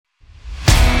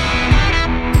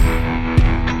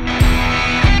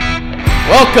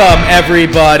Welcome,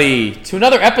 everybody, to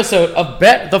another episode of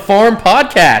Bet the Farm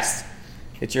Podcast.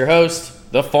 It's your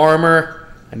host, The Farmer.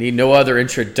 I need no other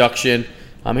introduction.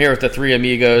 I'm here with the three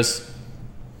amigos.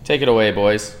 Take it away,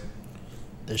 boys.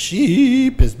 The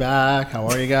sheep is back. How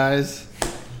are you guys?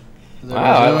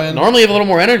 Wow, I normally have a little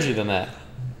more energy than that.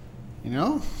 You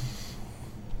know?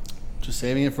 Just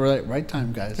saving it for the right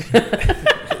time, guys.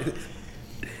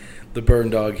 The burn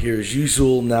dog here as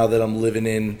usual now that I'm living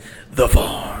in the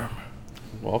farm.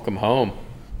 Welcome home.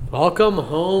 Welcome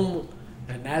home.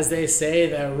 And as they say,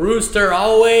 the rooster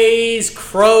always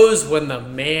crows when the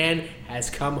man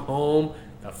has come home.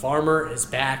 The farmer is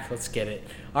back. Let's get it.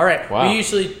 All right. Wow. We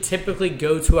usually typically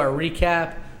go to our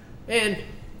recap. And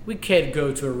we could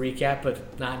go to a recap,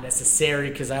 but not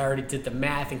necessary because I already did the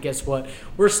math. And guess what?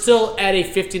 We're still at a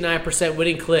 59%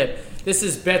 winning clip. This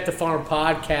is Bet the Farm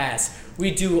Podcast. We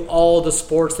do all the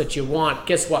sports that you want.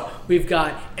 Guess what? We've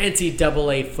got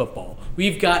NCAA football.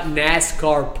 We've got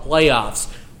NASCAR playoffs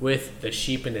with the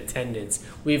sheep in attendance.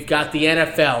 We've got the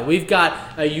NFL. We've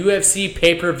got a UFC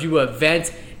pay-per-view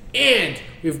event. And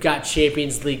we've got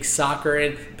Champions League soccer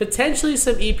and potentially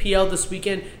some EPL this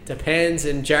weekend. Depends.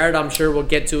 And Jared, I'm sure we'll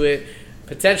get to it.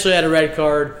 Potentially at a red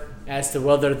card as to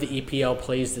whether the EPL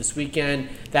plays this weekend.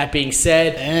 That being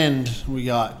said. And we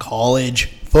got college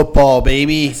football,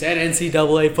 baby. I said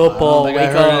NCAA football. I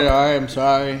heard it. All right, I'm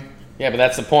sorry. Yeah, but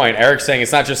that's the point. Eric's saying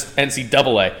it's not just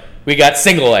NCAA. We got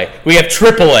single A. We have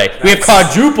triple A. We have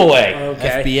quadruple A.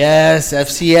 Okay. FBS,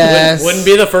 FCS. Wouldn't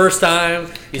be the first time.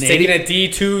 He's Canadian. taking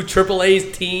a D2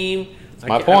 AAA team.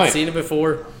 my point. I've seen it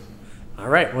before. All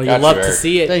right. Well, Got you'll love you, to Eric.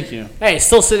 see it. Thank you. Hey,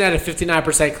 still sitting at a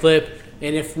 59% clip.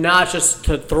 And if not, just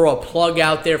to throw a plug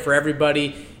out there for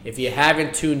everybody, if you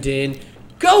haven't tuned in,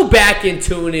 go back and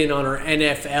tune in on our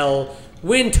NFL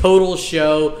win total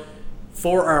show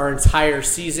for our entire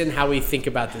season. How we think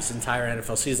about this entire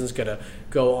NFL season is going to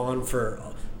go on for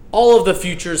all of the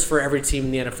futures for every team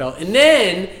in the NFL. And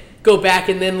then go back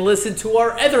and then listen to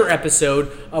our other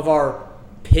episode of our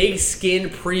Pigskin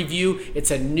Preview. It's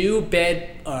a new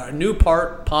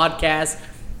part podcast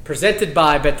presented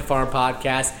by Bet the Farm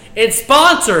Podcast and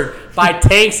sponsored by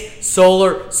Tanks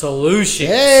Solar Solutions.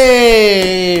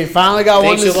 Hey, finally got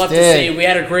Thanks, one you'll to love to stick. see. We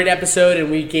had a great episode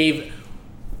and we gave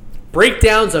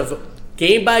breakdowns of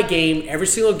game by game, every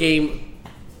single game,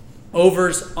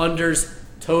 overs, unders,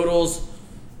 totals,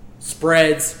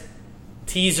 spreads,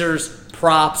 teasers,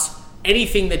 props,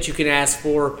 anything that you can ask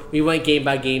for. We went game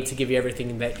by game to give you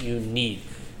everything that you need.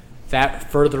 Without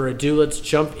further ado, let's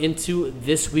jump into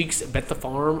this week's Bet the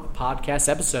Farm podcast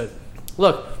episode.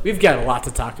 Look, we've got a lot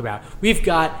to talk about. We've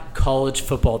got college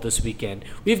football this weekend.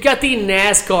 We've got the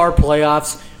NASCAR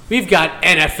playoffs. We've got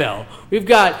NFL. We've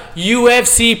got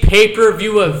UFC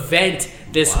pay-per-view event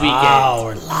this Wow,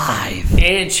 weekend. we're live.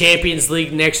 And Champions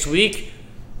League next week.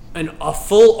 And a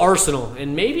full arsenal.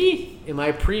 And maybe, am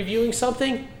I previewing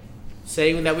something?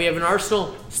 Saying that we have an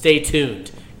arsenal? Stay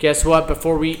tuned. Guess what?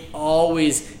 Before we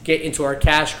always get into our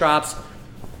cash crops,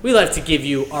 we like to give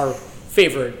you our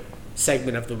favorite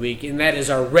segment of the week, and that is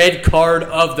our red card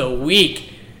of the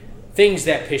week. Things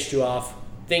that pissed you off.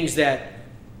 Things that,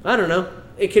 I don't know,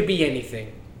 it could be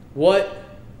anything. What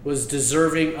was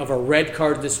deserving of a red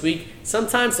card this week?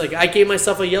 Sometimes, like, I gave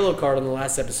myself a yellow card on the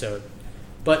last episode,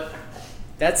 but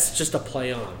that's just a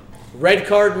play on. Red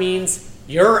card means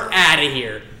you're out of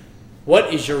here.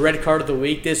 What is your red card of the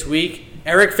week this week?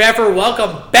 Eric Pfeffer,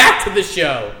 welcome back to the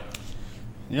show.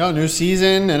 You know, new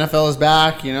season, NFL is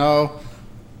back, you know.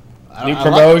 New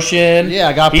promotion. Yeah,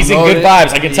 I got He's promoted. in good vibes.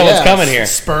 I can tell what's coming here.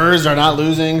 Spurs are not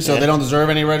losing, so Yeah. they don't deserve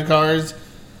any red cards.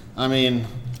 I mean,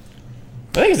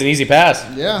 I think it's an easy pass.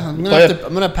 yeah, I'm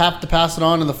gonna have to pass it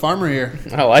on to the farmer here.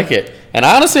 I like it. And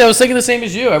honestly, I was thinking the same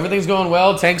as you. Everything's going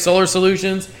well. Tank Solar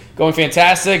Solutions going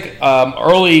fantastic.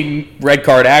 Early red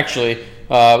card, actually,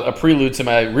 a prelude to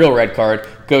my real red card,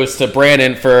 goes to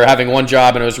Brandon for having one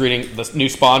job, and I was reading the new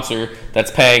sponsor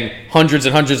that's paying hundreds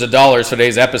and hundreds of dollars for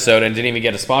today's episode and didn't even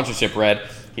get a sponsorship red.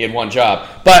 He had one job.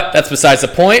 But that's besides the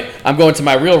point. I'm going to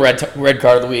my real red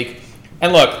card of the week.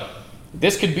 And look,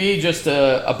 this could be just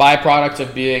a byproduct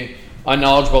of being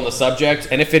unknowledgeable in the subject.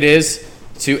 And if it is,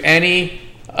 to any,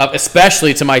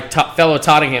 especially to my fellow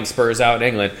Tottenham Spurs out in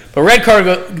England. But red card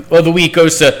of the week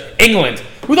goes to England.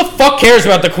 Who the fuck cares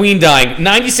about the Queen dying?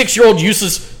 96-year-old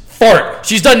useless fart.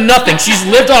 She's done nothing. She's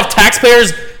lived off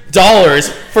taxpayers' dollars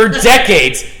for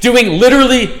decades, doing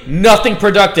literally nothing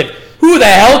productive. Who the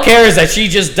hell cares that she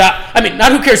just died? I mean,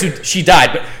 not who cares who she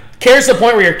died, but cares to the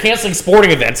point where you're canceling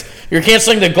sporting events. You're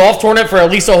canceling the golf tournament for at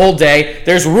least a whole day.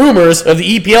 There's rumors of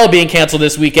the EPL being canceled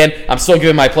this weekend. I'm still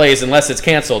giving my plays unless it's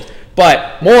canceled.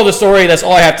 But moral of the story, that's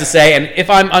all I have to say. And if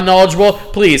I'm unknowledgeable,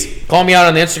 please call me out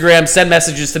on the Instagram, send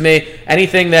messages to me.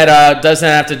 Anything that doesn't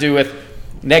have to do with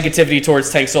negativity towards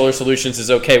Tank Solar Solutions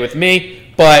is okay with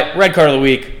me. But red card of the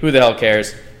week, who the hell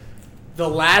cares? The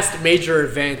last major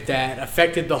event that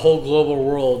affected the whole global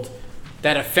world,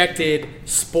 that affected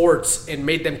sports and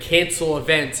made them cancel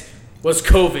events, was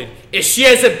COVID. Is she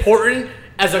as important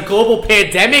as a global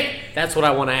pandemic? That's what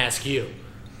I want to ask you.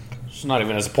 She's not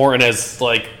even as important as,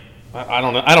 like, I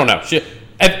don't know.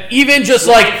 Even just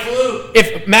like,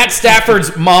 if Matt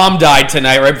Stafford's mom died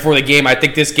tonight right before the game, I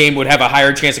think this game would have a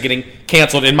higher chance of getting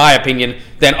canceled, in my opinion,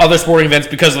 than other sporting events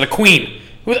because of the Queen.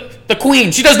 The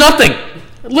Queen, she does nothing.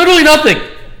 Literally nothing.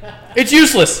 It's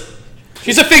useless.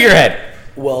 She's a figurehead.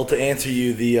 Well, to answer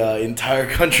you, the entire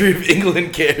country of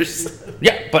England cares.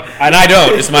 Yeah, and I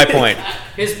don't, is my point.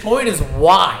 His point is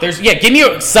why. Give me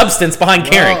a substance behind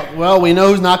caring. Well, we know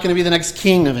who's not going to be the next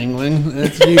king of England.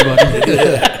 It's you,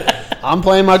 buddy. I'm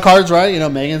playing my cards right.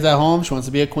 Meghan's at home. She wants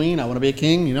to be a queen. I want to be a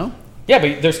king, Yeah,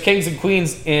 but there's kings and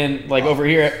queens over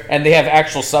here, and they have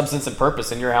actual substance and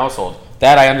purpose in your household.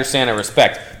 That I understand and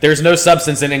respect. There's no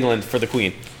substance in England for the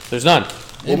queen. There's none.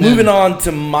 Well, moving on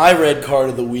to my red card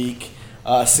of the week.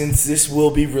 Since this will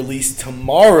be released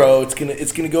tomorrow,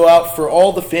 it's gonna go out for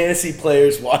all the fantasy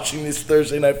players watching this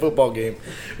Thursday night football game.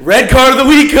 Red card of the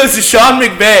week goes to Sean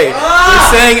McVay.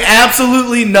 They're saying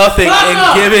absolutely nothing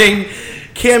and giving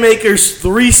Cam Akers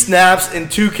 3 snaps and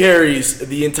 2 carries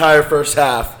the entire first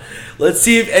half. Let's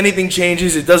see if anything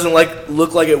changes. It doesn't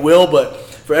look like it will, but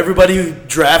for everybody who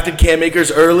drafted Cam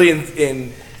Akers early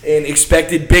and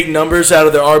expected big numbers out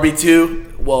of their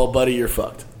RB2, well, buddy, you're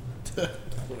fucked.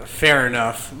 Fair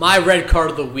enough. My red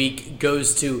card of the week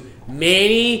goes to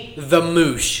Manny the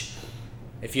Moosh.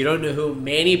 If you don't know who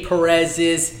Manny Perez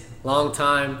is, long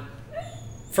time,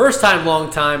 first time, long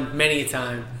time, many a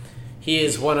time. He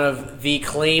is one of the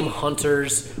claim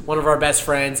hunters, one of our best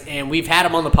friends, and we've had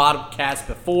him on the podcast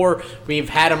before. We've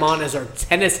had him on as our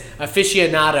tennis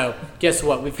aficionado. Guess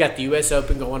what? We've got the U.S.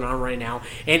 Open going on right now,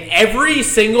 and every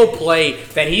single play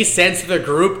that he sends to the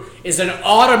group is an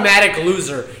automatic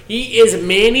loser. He is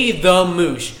Manny the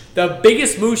Moosh, the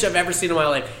biggest moosh I've ever seen in my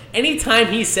life. Anytime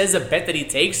he says a bet that he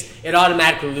takes, it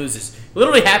automatically loses.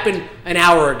 Literally happened an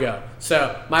hour ago.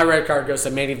 So my red card goes to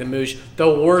Manny the Moosh, the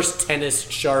worst tennis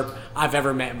sharp I've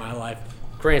ever met in my life.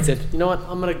 Granted, you know what?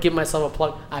 I'm going to give myself a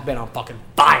plug. I've been on fucking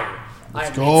fire.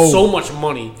 I've made so much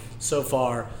money so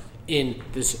far in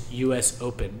this U.S.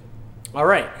 Open. All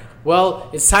right. Well,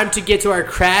 it's time to get to our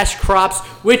Cash Crops,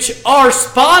 which are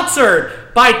sponsored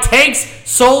by Tanks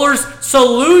Solar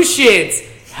Solutions.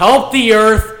 Help the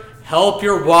earth, help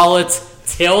your wallet,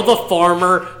 till the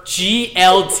farmer,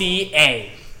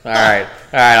 GLTA. All right,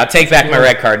 I'll take back my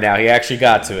red card now. He actually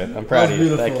got to it. I'm proud of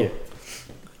you. Thank you.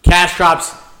 Cash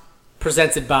Crops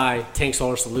presented by Tank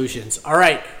Solar Solutions. All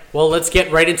right, well, let's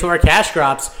get right into our Cash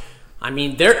Crops. I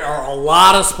mean, there are a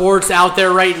lot of sports out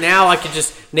there right now. I could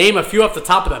just name a few off the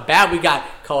top of the bat. We got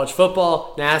college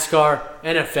football, NASCAR,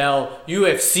 NFL,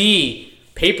 UFC,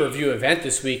 pay-per-view event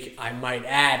this week, I might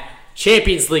add.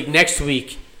 Champions League next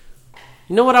week.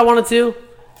 You know what I want to do?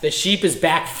 The sheep is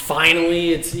back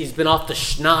finally. He's been off the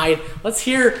schneid. Let's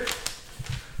hear.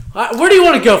 Where do you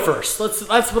want to go first?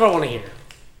 That's what I want to hear.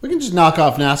 We can just knock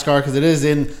off NASCAR because it is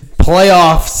in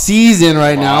playoff season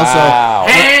right now.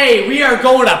 So hey, we are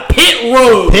going to pit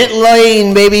road. Pit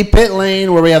lane, baby, pit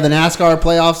lane, where we have the NASCAR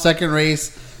playoff second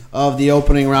race of the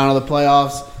opening round of the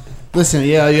playoffs. Listen,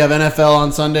 yeah, you have NFL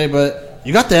on Sunday, but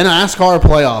you got the NASCAR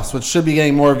playoffs, which should be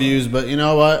getting more views. But you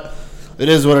know what? It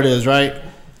is what it is, right?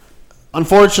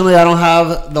 Unfortunately, I don't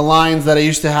have the lines that I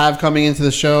used to have coming into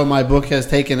the show. My book has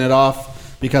taken it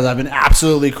off because I've been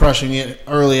absolutely crushing it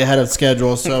early ahead of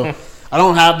schedule. So I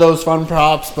don't have those fun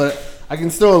props, but I can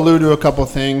still allude to a couple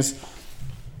things.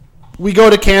 We go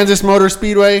to Kansas Motor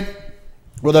Speedway,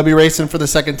 where they'll be racing for the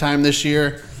second time this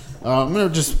year. I'm going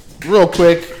to just real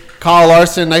quick. Kyle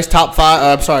Larson, nice top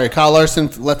five. Kyle Larson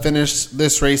finished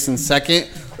this race in second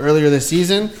earlier this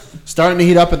season. Starting to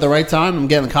heat up at the right time. I'm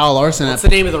getting Kyle Larson. What's the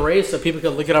name of the race so people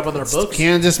can look it up on their books?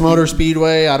 Kansas Motor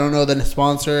Speedway. I don't know the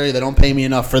sponsor. They don't pay me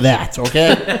enough for that,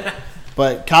 okay?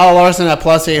 But Kyle Larson at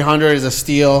plus 800 is a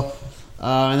steal.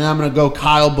 And then I'm going to go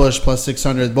Kyle Busch plus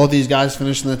 600. Both these guys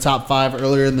finished in the top 5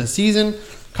 earlier in the season.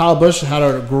 Kyle Busch had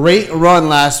a great run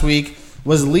last week.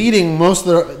 Was leading most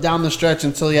of down the stretch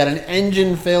until he had an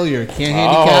engine failure. Can't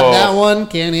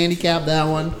handicap that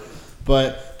one.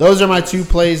 But those are my 2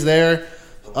 plays there.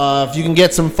 if you can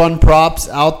get some fun props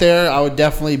out there, I would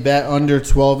definitely bet under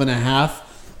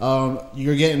 12.5.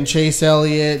 You're getting Chase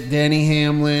Elliott, Danny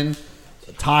Hamlin,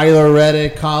 Tyler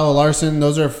Reddick, Kyle Larson.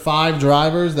 Those are 5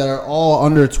 drivers that are all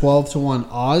under 12-1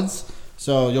 odds.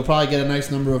 So you'll probably get a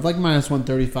nice number of like minus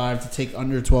 135 to take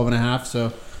under 12.5.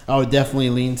 So I would definitely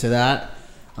lean to that.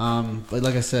 But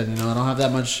like I said, I don't have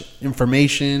that much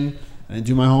information. I didn't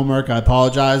do my homework. I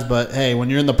apologize. But hey, when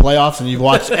you're in the playoffs and you've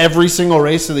watched every single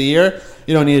race of the year,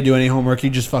 you don't need to do any homework. You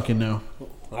just fucking know.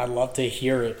 I'd love to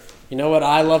hear it. You know what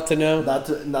I love to know?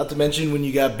 Not to mention when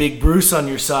you got Big Bruce on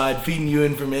your side feeding you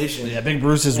information. Yeah, Big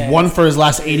Bruce is 1 for his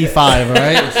last 85, all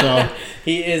right? So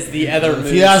he is the other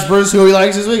if you ask Bruce who he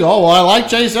likes this week, I like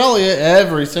Chase Elliott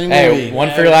every single week.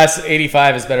 1 for your last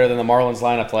 85 is better than the Marlins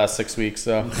lineup the last 6 weeks.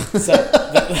 So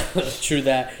true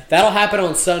that. That'll happen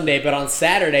on Sunday, but on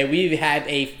Saturday we had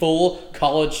a full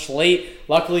college slate.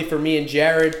 Luckily for me and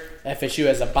Jared, FSU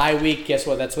has a bye week. Guess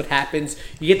what? That's what happens.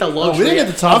 You get the luxury we didn't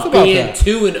get to talk of about being that.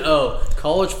 2-0.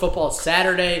 College football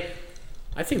Saturday.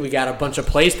 I think we got a bunch of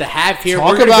plays to have here.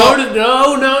 Talk We're about- going to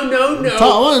go to no.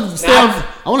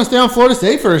 I want to stay on Florida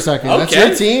State for a second. That's Okay.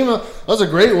 your team. That was a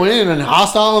great win in a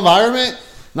hostile environment.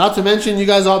 Not to mention, you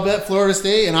guys all bet Florida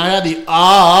State, and I had the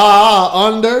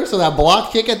under, so that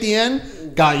block kick at the end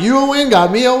got you a win,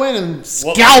 got me a win, and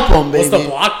scalp them, baby. What's the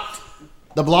block?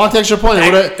 The blocked extra point.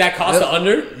 That cost the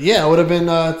under? Yeah, it would have been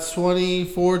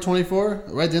 24-24,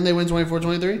 right? Didn't they win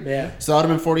 24-23? Yeah. So it would have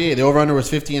been 48. The over-under was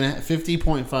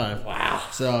 50.5. Wow.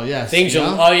 So, yes. Things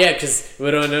because it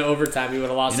would have been overtime. You would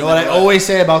have lost. You know what I always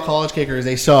say about college kickers?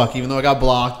 They suck, even though I got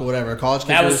blocked, but whatever. College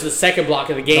kickers. That was the second block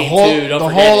of the game, the too.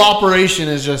 whole operation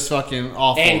is just fucking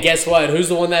awful. And guess what? Who's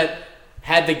the one that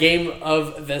had the game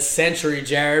of the century,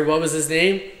 Jared? What was his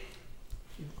name?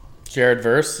 Jared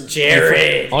Verse.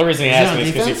 Jared. Only reason he asked me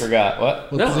is because he defense? forgot.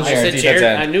 What? No, I position? said Defense Jared.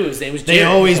 end. I knew his name was They Jared.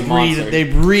 always He's a monster. breed. They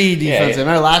breed Yeah, defense. yeah.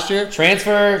 Remember last year?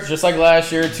 Transfer, just like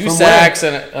last year. 2 From sacks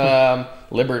and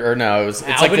Liberty. Or no, it's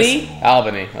Albany? like this,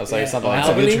 Albany. I was like something like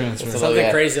Albany? that. Good transfer. Something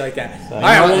Yeah. crazy like that. All They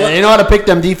right, know- well, they know how to pick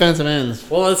them defensive ends.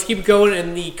 let's keep going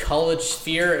in the college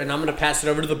sphere, and I'm going to pass it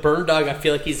over to the Burn Dog. I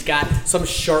feel like he's got some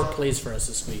sharp plays for us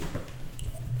this week.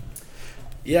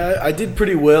 Yeah, I did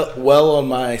pretty well on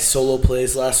my solo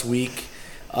plays last week.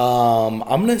 I'm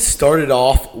going to start it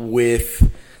off with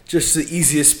just the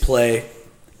easiest play,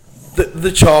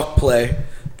 the chalk play,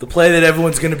 the play that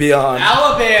everyone's going to be on.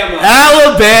 Alabama.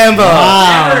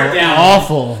 Wow. down.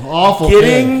 Awful.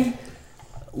 Getting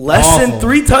less than Awful.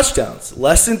 3 touchdowns.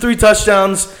 Less than 3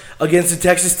 touchdowns against a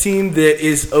Texas team that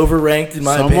is overranked in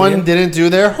my Someone opinion. didn't do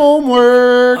their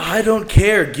homework. I don't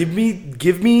care. Give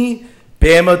me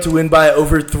Bama to win by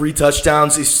over 3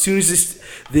 touchdowns. As soon as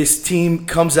this team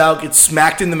comes out, gets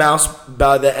smacked in the mouth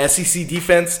by the SEC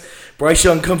defense, Bryce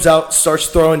Young comes out, starts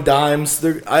throwing dimes.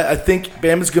 I think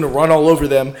Bama's going to run all over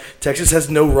them. Texas has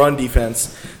no run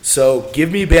defense. So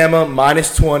give me Bama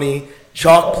minus 20.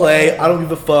 Chalk play. I don't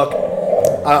give a fuck.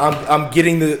 I'm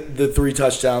getting the 3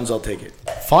 touchdowns. I'll take it.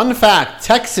 Fun fact,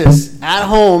 Texas at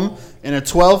home in a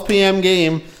 12 p.m.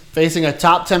 game facing a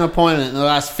top 10 opponent in the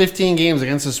last 15 games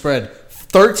against the spread.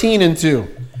 13-2.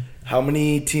 How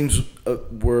many teams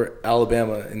were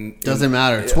Alabama? Doesn't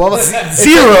matter. 12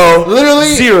 Zero. Literally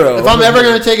 0. If I'm ever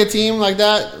going to take a team like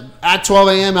that at 12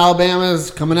 a.m., Alabama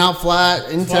is coming out flat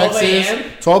in 12 Texas. a.m.?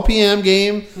 12 p.m.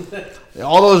 game.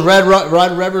 All those red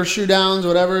rubber shootdowns,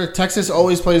 whatever. Texas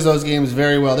always plays those games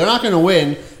very well. They're not going to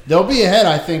win. They'll be ahead,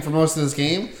 I think, for most of this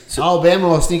game. Alabama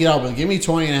will sneak it out, but give me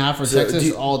 20.5 for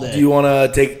Texas all day. Do you want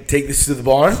to take this to the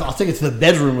barn? I'll take it to the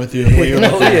bedroom with you. What you're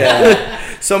Oh yeah.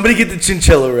 Somebody get the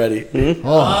chinchilla ready. Lace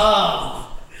All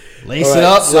it right,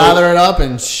 up, so- slather it up,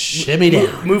 and shimmy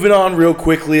down. Moving on real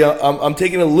quickly, I'm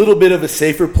taking a little bit of a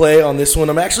safer play on this one.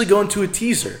 I'm actually going to a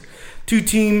teaser.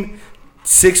 2-team,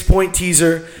 6-point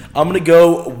teaser. I'm going to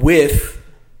go with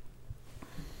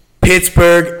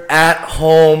Pittsburgh at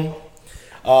home.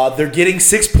 They're getting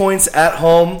 6 points at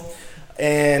home,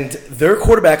 and their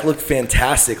quarterback looked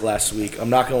fantastic last week. I'm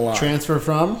not going to lie. Transfer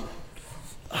from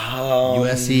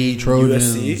USC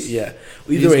Trojans. USC, yeah.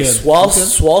 He's Either way, good.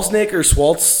 Swalsnick or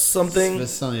Swaltz something.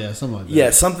 Something like that. Yeah,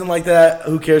 something like that.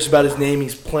 Who cares about his name?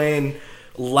 He's playing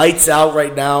lights out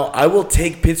right now. I will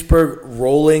take Pittsburgh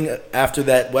rolling after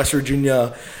that West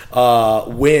Virginia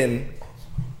win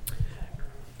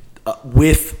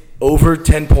with over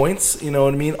 10 points. You know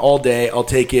what I mean? All day. I'll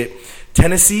take it.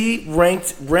 Tennessee, ranked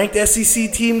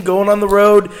SEC team going on the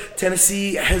road.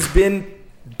 Tennessee has been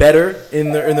better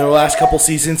in their last couple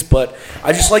seasons, but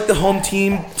I just like the home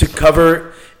team to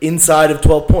cover inside of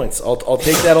 12 points. I'll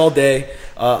take that all day.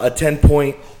 A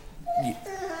 10-point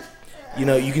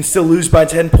you can still lose by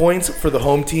 10 points for the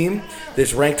home team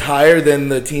that's ranked higher than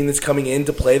the team that's coming in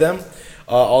to play them.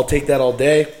 I'll take that all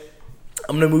day.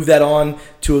 I'm going to move that on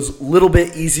to a little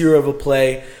bit easier of a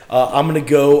play. I'm going to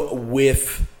go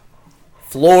with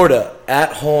Florida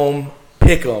at home,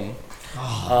 pick 'em.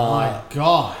 Oh, my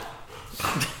God.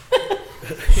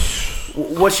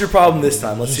 What's your problem this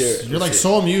time? Let's hear it. You're like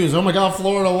so amused. Oh, my God,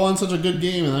 Florida won such a good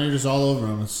game, and then you're just all over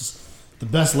them. It's just the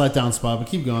best letdown spot, but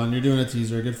keep going. You're doing a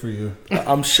teaser. Good for you.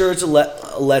 I'm sure it's a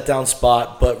letdown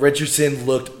spot, but Richardson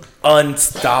looked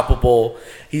unstoppable.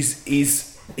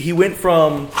 He went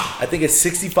from, I think, a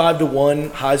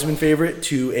 65-1 Heisman favorite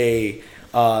to a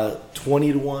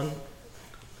 20-1.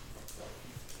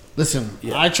 Listen,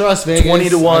 I trust Vegas.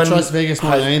 20-1. I trust Vegas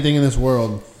more than anything in this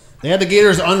world. They had the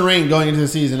Gators unranked going into the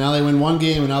season. Now they win one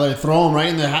game, and now they throw them right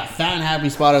in the fat and happy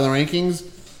spot of the rankings.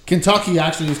 Kentucky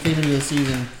actually just came into the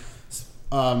season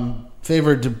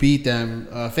favored to beat them,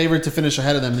 favored to finish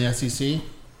ahead of them in the SEC.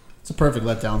 It's a perfect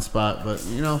letdown spot, but,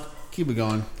 keep it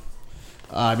going.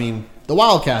 I mean, the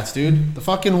Wildcats, dude. The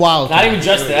fucking Wildcats. Not even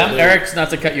just them. Eric's not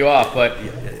to cut you off, but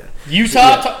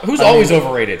Utah, who's always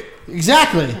overrated?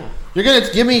 Exactly. You're going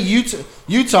to give me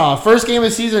Utah, first game of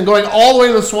the season, going all the way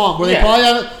to the swamp, where they probably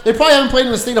haven't played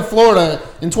in the state of Florida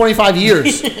in 25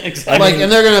 years. Exactly.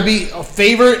 And they're going to be a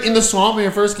favorite in the swamp in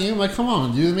your first game? Like, come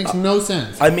on, dude. It makes no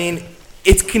sense. I mean,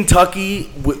 it's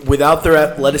Kentucky without their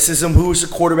athleticism. Who was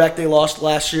the quarterback they lost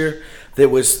last year that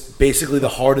was basically the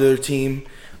heart of their team?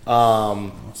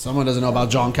 Someone doesn't know about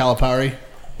John Calipari.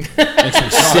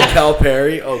 John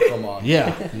Calipari. Oh, come on.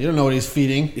 Yeah, you don't know what he's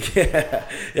feeding. Yeah,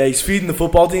 he's feeding the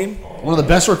football team. One of the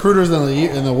best recruiters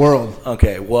in the world.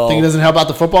 Okay, well, think he doesn't help out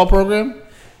the football program?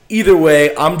 Either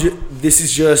way, this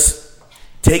is just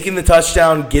taking the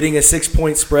touchdown, getting a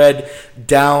 6-point spread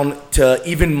down to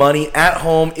even money at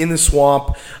home in the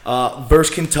swamp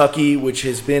versus Kentucky, which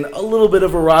has been a little bit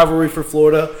of a rivalry for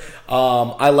Florida.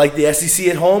 I like the SEC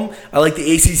at home. I like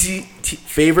the ACC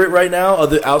favorite right now,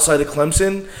 outside of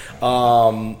Clemson,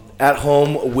 at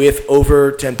home with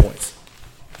over 10 points.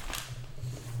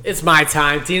 It's my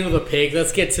time. Dino the Pig.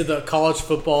 Let's get to the college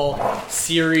football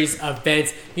series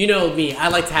events. You know me. I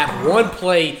like to have one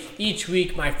play each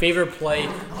week, my favorite play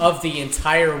of the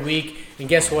entire week. And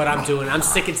guess what I'm doing? I'm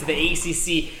sticking to the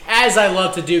ACC, as I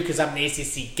love to do, because I'm an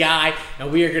ACC guy.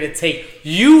 And we are going to take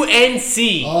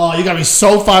UNC. Oh, you got me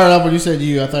so fired up when you said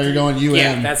U. I thought you were going UN.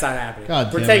 Yeah, that's not happening.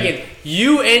 God We're damn taking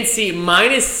UNC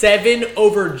 -7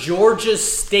 over Georgia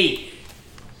State.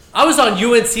 I was on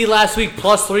UNC last week,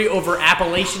 +3 over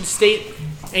Appalachian State.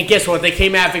 And guess what? They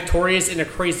came out victorious in a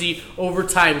crazy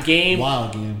overtime game.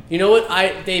 Wild game. You know what?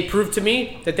 They proved to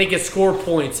me that they can score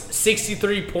points.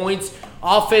 63 points.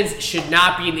 Offense should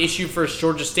not be an issue for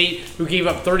Georgia State, who gave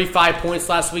up 35 points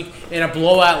last week in a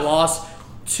blowout loss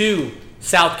to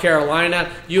South Carolina.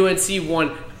 UNC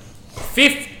won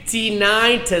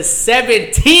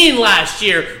 59-17 last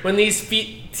year when these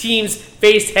teams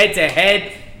faced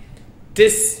head-to-head.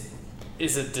 This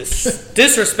is a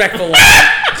disrespectful line.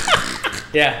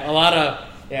 Yeah, a lot of...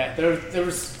 Yeah, there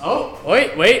was... Oh,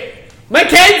 wait.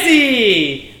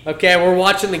 Mackenzie! Okay, we're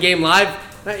watching the game live.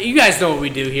 You guys know what we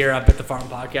do here up at the Farm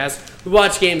Podcast. We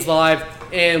watch games live,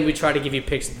 and we try to give you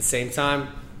picks at the same time.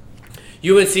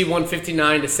 UNC won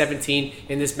 59-17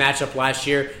 in this matchup last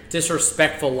year.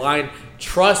 Disrespectful line.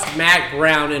 Trust Mac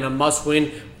Brown in a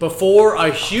must-win before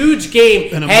a huge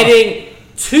game heading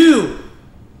to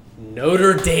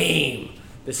Notre Dame.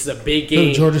 This is a big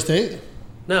game. Georgia State?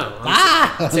 No.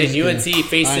 I'm saying UNC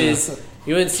faces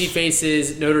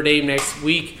Notre Dame next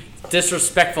week.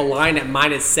 Disrespectful line at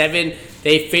 -7.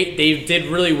 They did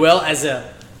really well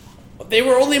they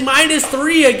were only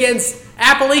 -3 against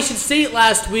Appalachian State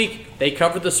last week. They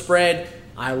covered the spread.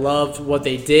 I loved what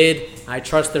they did. I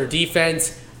trust their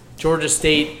defense. Georgia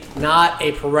State, not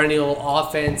a perennial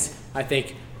offense. I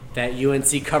think that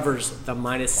UNC covers the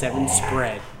 -7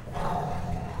 spread.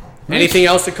 Anything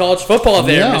else to college football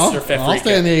there, Mr. Fefrika? I'll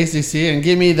stay in the ACC and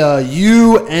give me the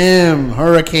UM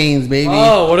Hurricanes, baby.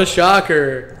 Oh, what a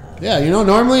shocker. Yeah,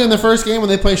 normally in the first game when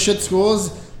they play shit schools,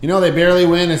 they barely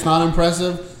win. It's not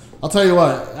impressive. I'll tell you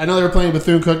what. I know they were playing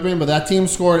Bethune-Cookman, but that team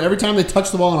scored. Every time they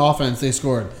touched the ball on offense, they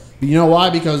scored. But you know why?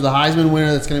 Because the Heisman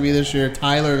winner that's going to be this year,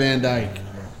 Tyler Van Dyke.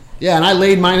 Yeah, and I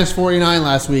laid -49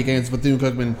 last week against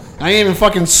Bethune-Cookman. I didn't even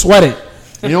fucking sweat it.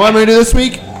 You know what I'm going to do this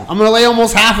week? I'm going to lay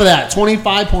almost half of that,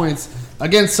 25 points,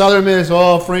 against Southern Miss.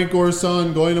 Oh, Frank Gore's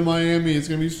son going to Miami. It's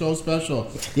going to be so special.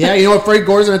 Yeah, you know what Frank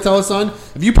Gore's going to tell his son?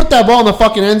 If you put that ball in the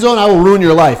fucking end zone, I will ruin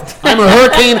your life. I'm a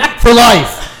Hurricane for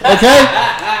life. Okay?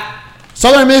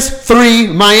 Southern Miss 3,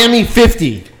 Miami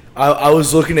 50. I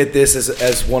was looking at this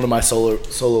as one of my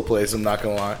solo plays. I'm not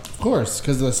gonna lie. Of course,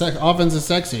 because the offense is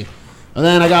sexy. And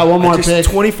then I got one more pick.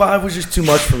 25 was just too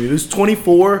much for me. It was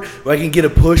 24. If I can get a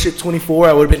push at 24,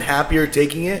 I would have been happier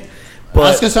taking it.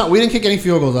 But we didn't kick any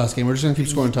field goals last game. We're just going to keep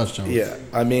scoring touchdowns. yeah,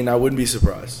 I mean, I wouldn't be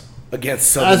surprised against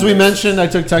Southern As we Miss. mentioned, I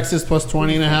took Texas plus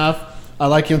 20.5. I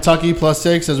like Kentucky plus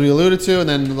 6, as we alluded to. And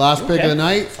then the last pick of the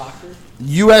night,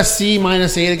 USC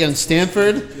minus 8 against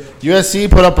Stanford. USC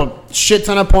put up a shit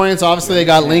ton of points. Obviously, they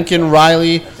got Lincoln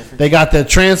Riley. They got the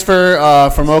transfer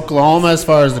from Oklahoma as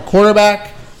far as the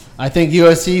quarterback. I think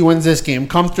USC wins this game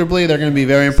comfortably. They're going to be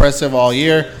very impressive all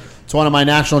year. It's one of my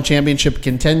national championship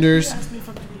contenders.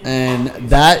 And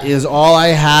that is all I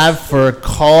have for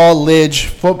college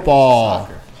football.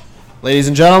 Ladies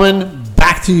and gentlemen,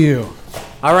 back to you.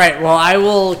 All right, well, I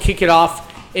will kick it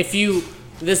off. This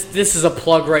is a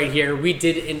plug right here. We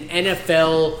did an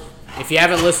NFL, if you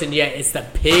haven't listened yet, it's the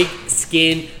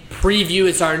Pigskin Preview.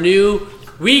 It's our new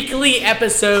weekly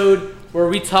episode where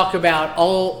we talk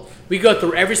about we go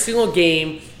through every single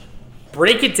game,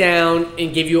 break it down,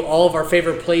 and give you all of our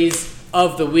favorite plays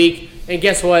of the week. And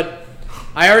guess what?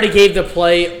 I already gave the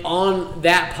play on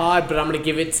that pod, but I'm going to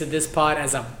give it to this pod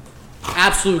as a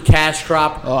absolute cash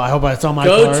crop. Oh, I hope it's on my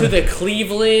Go card. to the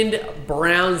Cleveland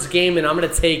Browns game, and I'm going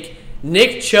to take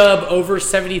Nick Chubb over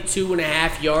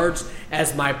 72.5 yards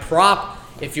as my prop.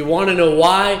 If you want to know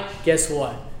why, guess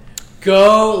what?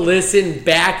 Go listen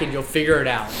back, and you'll figure it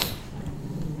out.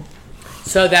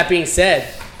 So that being said,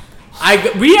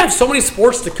 we have so many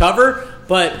sports to cover,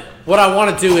 but what I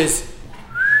want to do is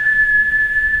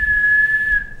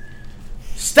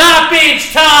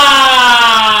stoppage time!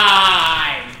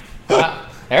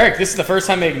 Eric, this is the first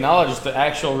time I acknowledged the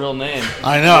actual real name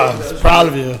I know. I'm proud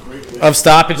of you. of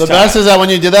stoppage The time. best is that when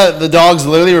you did that, the dogs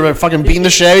literally were fucking beating the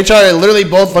shit out of each other. They literally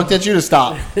both looked at you to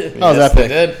stop. That was Yes, they epic.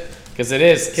 did. Because it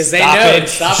is. Because they know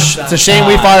stoppage time. It's a shame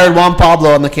we fired Juan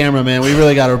Pablo on the camera, man. We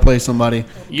really got to replace somebody.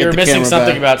 You're Get the missing camera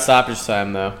something back. about stoppage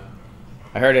time, though.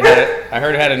 I heard it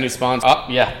had a new sponsor. Oh,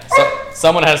 yeah.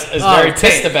 Someone is very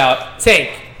pissed about. Tank.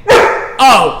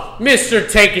 Oh, Mr.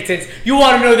 Tankingtons, you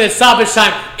want to know that stoppage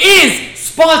time is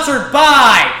sponsored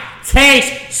by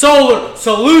Tanks Solar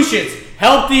Solutions.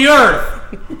 Help the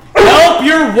earth. Help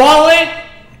your wallet.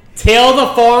 Tell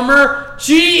the farmer.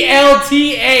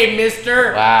 GLTA,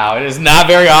 mister. Wow, it is not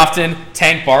very often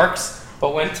Tank barks,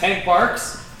 but when Tank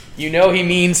barks, you know he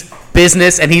means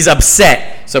business and he's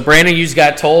upset. So Brandon, you just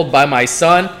got told by my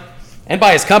son and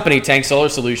by his company, Tank Solar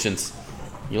Solutions.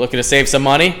 You looking to save some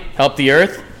money, help the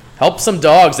earth, help some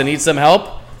dogs that need some help?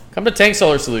 Come to Tank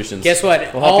Solar Solutions. Guess what?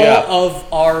 We'll help All you out.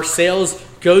 of our sales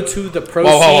go to the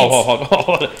proceeds.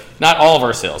 Whoa. Not all of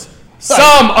our sales.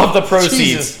 Some of the proceeds.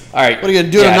 Jesus. All right. What are you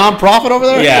going to do? Yeah. A non-profit over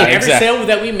there? Yeah. Every exactly. sale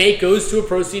that we make goes to a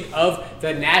proceed of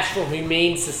the National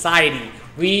Humane Society.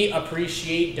 We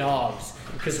appreciate dogs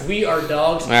because we are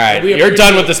dogs. All right, you're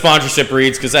done with the sponsorship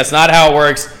reads because that's not how it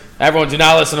works. Everyone, do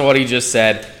not listen to what he just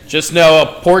said. Just know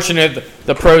a portion of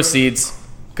the proceeds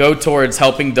go towards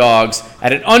helping dogs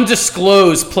at an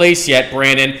undisclosed place yet,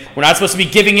 Brandon. We're not supposed to be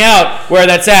giving out where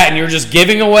that's at, and you're just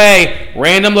giving away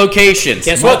random locations.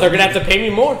 Guess what? They're going to have to pay me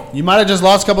more. You might have just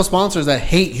lost a couple sponsors that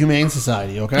hate Humane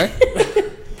Society, okay?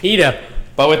 PETA.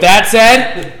 But with that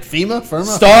said, FEMA? FIRMA?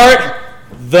 start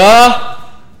the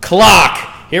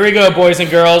clock. Here we go, boys and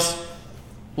girls.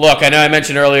 Look, I know I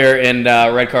mentioned earlier in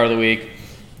Red Card of the Week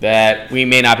that we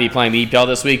may not be playing the EPL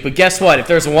this week, but guess what? If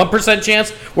there's a 1%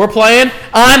 chance we're playing,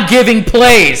 I'm giving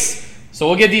plays. So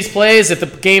we'll give these plays. If the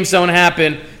games don't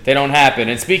happen, they don't happen.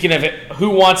 And speaking of it,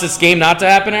 who wants this game not to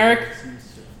happen, Eric?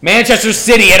 Manchester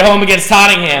City at home against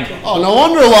Tottenham. Oh, no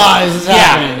wonder why this is Yeah,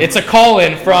 happening. it's a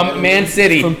call-in from Man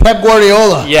City. From Pep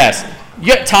Guardiola. Yes.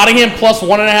 You got Tottenham plus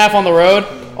 1.5 on the road.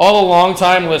 All the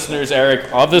long-time listeners,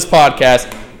 Eric, of this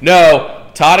podcast know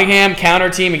Tottenham counter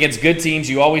team against good teams.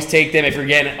 You always take them if you're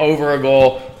getting over a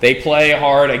goal. They play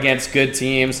hard against good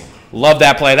teams. Love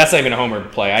that play. That's not even a homer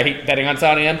play. I hate betting on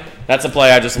Tottenham. That's a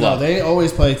play I just No, love. they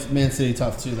always play Man City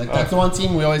tough, too. Like, that's the one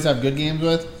team we always have good games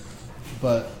with.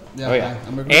 But, yeah, Oh, yeah.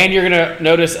 I'm And you're going to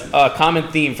notice a common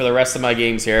theme for the rest of my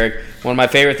games here, Eric. One of my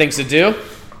favorite things to do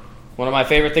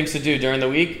during the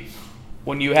week,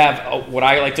 when you have what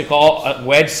I like to call a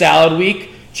wedge salad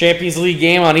week, Champions League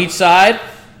game on each side,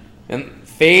 and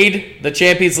fade the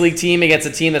Champions League team against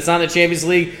a team that's not in the Champions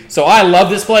League. So I love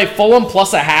this play. Fulham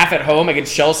plus 1/2 at home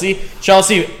against Chelsea.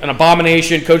 Chelsea, an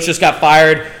abomination. Coach just got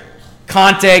fired.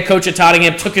 Conte, coach of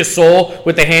Tottenham, took his soul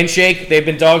with the handshake. They've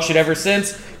been dog shit ever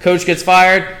since. Coach gets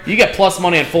fired. You get plus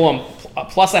money on Fulham,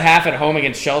 plus 1/2 at home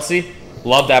against Chelsea.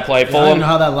 Love that play. I don't Fulham. even know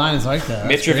how that line is like that.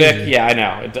 That's Mitrovic. crazy. Yeah, I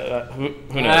know.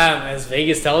 Who knows? Is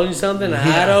Vegas telling you something?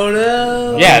 I don't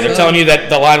know. Yeah, they're telling you that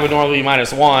the line would normally be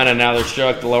 -1, and now they're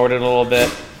shook. They lowered it a little bit.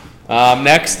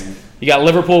 Next, you got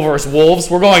Liverpool versus Wolves.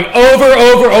 We're going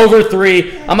over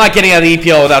 3. I'm not getting out of the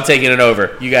EPL without taking it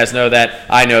over. You guys know that.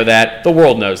 I know that. The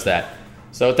world knows that.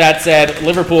 So with that said,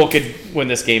 Liverpool could win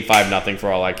this game 5-0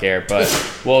 for all I care, but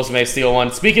Wolves may steal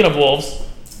one. Speaking of Wolves,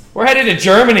 we're headed to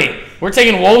Germany. We're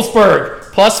taking Wolfsburg.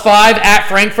 +5 at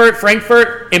Frankfurt.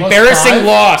 Frankfurt, embarrassing 5?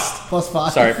 loss.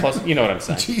 +5. Sorry, you know what I'm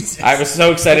saying. Jesus. I was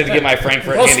so excited to get my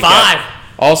Frankfurt +5. handicap.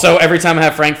 Also, every time I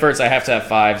have Frankfurts, I have to have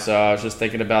 5, so I was just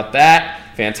thinking about that.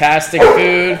 Fantastic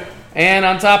food. And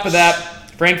on top of that,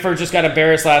 Frankfurt just got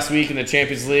embarrassed last week in the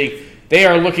Champions League. They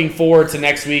are looking forward to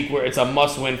next week where it's a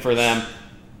must-win for them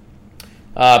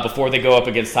before they go up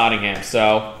against Tottenham.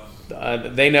 So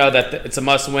they know that it's a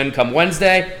must-win come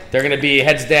Wednesday. They're going to be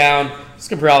heads down. This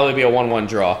could probably be a 1-1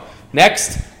 draw.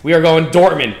 Next, we are going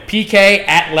Dortmund. PK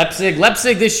at Leipzig.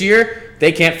 Leipzig this year,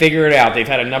 they can't figure it out. They've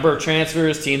had a number of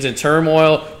transfers, teams in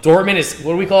turmoil. Dortmund is,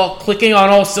 what do we call it, clicking on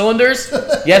all cylinders?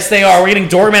 Yes, they are. We're getting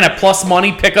Dortmund at plus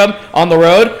money. Pick them on the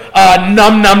road.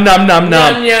 Num.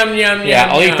 Yum, yum. Yeah,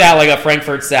 I'll eat that like a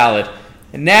Frankfurt salad.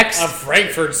 And next, A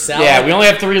Frankfurt salad. yeah, we only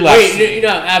have 3 left. Wait,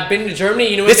 I've been to Germany.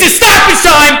 You know what? This is stoppage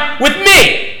time with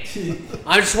me.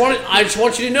 I just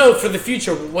want you to know for the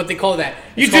future what they call that.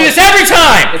 You It's do called- this every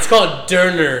time. It's called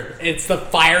Döner. It's the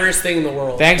fieriest thing in the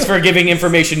world. Thanks for giving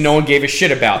information no one gave a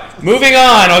shit about. Moving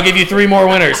on, I'll give you 3 more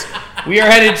winners. We are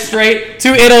headed straight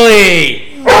to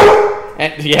Italy.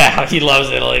 And, yeah, he loves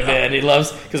Italy, man. He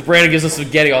loves, because Brandon gives us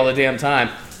spaghetti all the damn time.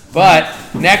 But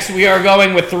next we are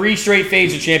going with 3 straight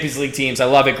fades of Champions League teams. I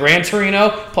love it. Gran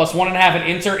Torino plus 1.5 at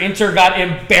Inter. Inter got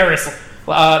embarrassed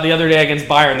the other day against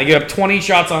Bayern. They gave up 20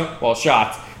 shots.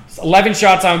 11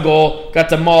 shots on goal. Got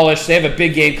demolished. They have a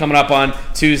big game coming up on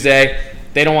Tuesday.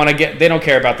 They don't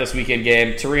care about this weekend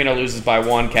game. Torino loses by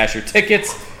 1. Cash your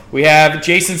tickets. We have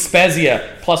Jason Spezia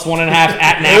plus 1.5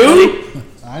 at Napoli.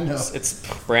 I know. It's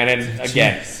Brandon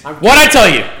again. What'd I tell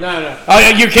you? No. Oh,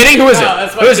 you're kidding? Who is it? No,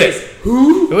 that's my Who is case. it?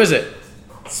 Who is it?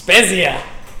 Spezia.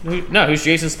 Who's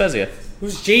Jason Spezia?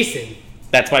 Who's Jason?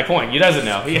 That's my point. He doesn't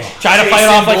know. He tried to fight it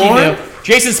off like he Bourne? knew.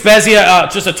 Jason Spezia,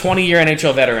 just a 20-year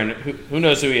NHL veteran. Who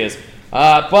knows who he is?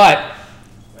 But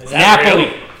Is that Napoli,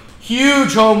 real?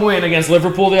 huge home win against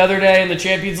Liverpool the other day in the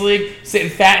Champions League. Sitting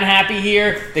fat and happy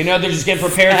here. They know they're just getting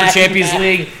prepared Fat for Champions and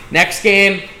League. Next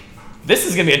game, this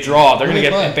is going to be a draw. They're going to Who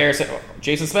get they play? embarrassed.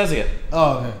 Jason Spezia.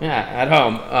 Oh, okay. Yeah, at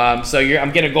home. So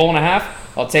I'm getting a 1.5.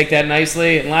 I'll take that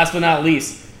nicely. And last but not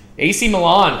least, AC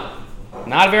Milan.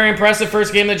 Not very impressive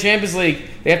first game of the Champions League.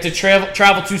 They have to travel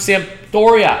to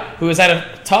Sampdoria, who has had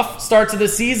a tough start to the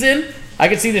season. I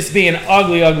can see this being an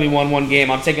ugly 1-1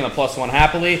 game. I'm taking the +1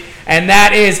 happily. And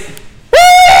that is...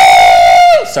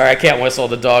 Woo! Sorry, I can't whistle.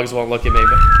 The dogs won't look at me.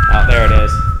 But, oh, there it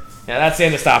is. Yeah, that's the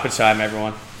end of stoppage time,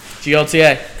 everyone.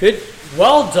 GLTA. Good.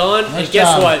 Well done. Nice and guess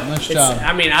job. what? Nice job.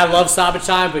 I mean, I love stoppage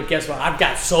time, but guess what? I've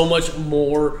got so much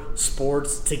more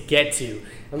sports to get to.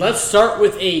 And let's start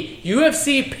with a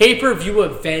UFC pay-per-view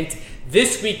event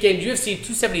this weekend. UFC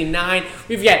 279.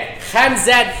 We've got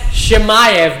Khamzat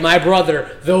Chimaev, my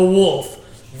brother, the Wolf,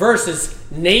 versus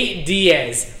Nate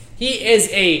Diaz. He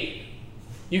is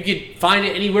you could find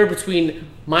it anywhere between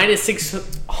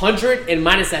 -600 and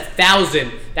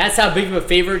 -1,000. That's how big of a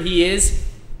favorite he is.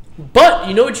 But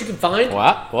you know what you can find?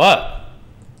 What?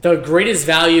 The greatest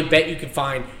value bet you can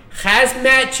find.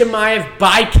 Khamzat Chimaev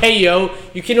by KO.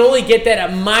 You can only get that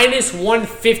at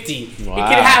 -150. Wow. It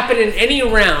can happen in any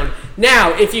round.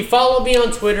 Now, if you follow me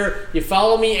on Twitter, you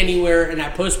follow me anywhere, and I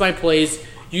post my plays,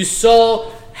 you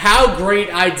saw how great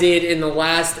I did in the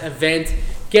last event.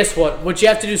 Guess what? What you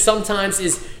have to do sometimes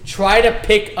is try to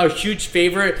pick a huge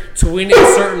favorite to win in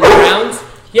certain rounds.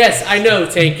 Yes, I know,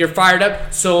 Tank, you're fired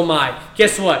up. So am I.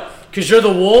 Guess what? Because you're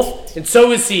the Wolf, and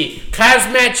so is he.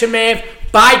 Khamzat Chimaev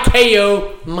by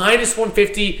KO,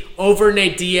 -150 over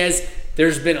Nate Diaz.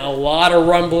 There's been a lot of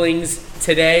rumblings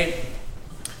today.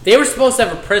 They were supposed to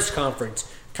have a press conference.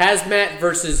 Khamzat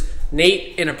versus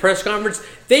Nate in a press conference.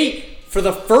 They, for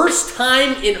the first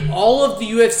time in all of the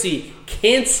UFC,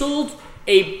 canceled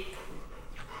a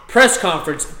press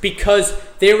conference because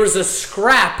there was a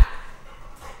scrap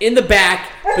in the back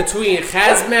between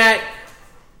Khamzat,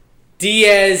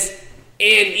 Diaz,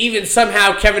 and even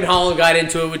somehow Kevin Holland got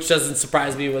into it, which doesn't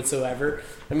surprise me whatsoever.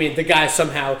 I mean, the guy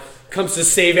somehow comes to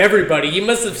save everybody. He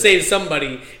must have saved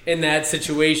somebody in that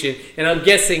situation. And I'm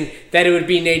guessing that it would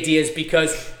be Nate Diaz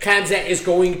because Khamzat is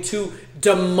going to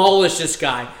demolish this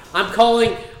guy. I'm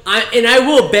calling, and I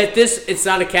will bet this. It's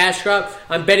not a cash crop.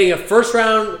 I'm betting a first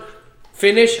round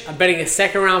finish. I'm betting a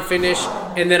second-round finish,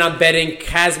 and then I'm betting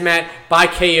Kazmat by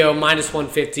KO minus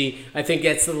 150. I think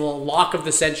that's the lock of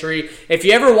the century. If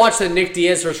you ever watch the Nick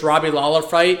Diaz versus Robbie Lawler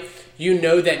fight, you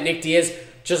know that Nick Diaz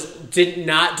just did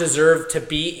not deserve to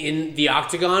be in the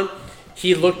octagon.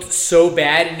 He looked so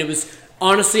bad, and it was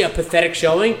honestly a pathetic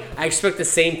showing. I expect the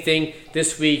same thing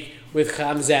this week with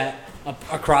Khamzat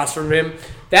across from him.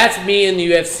 That's me in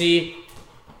the UFC.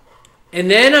 And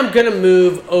then I'm going to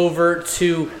move over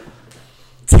to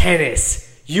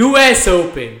tennis. U.S.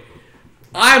 Open.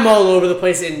 I'm all over the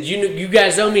place, and you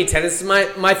guys know me. Tennis is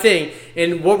my thing.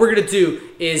 And what we're going to do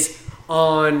is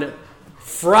on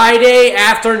Friday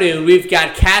afternoon, we've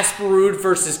got Casper Ruud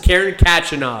versus Karen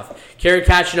Khachanov. Karen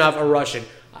Khachanov, a Russian.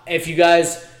 If you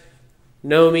guys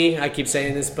know me, I keep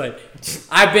saying this, but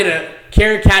I've been a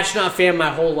Karen Khachanov fan my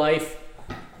whole life.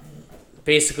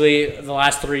 Basically, the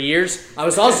last 3 years. I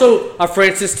was also a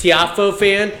Francis Tiafoe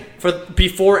fan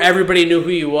before everybody knew who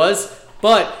he was.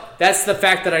 But that's the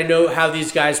fact that I know how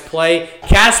these guys play.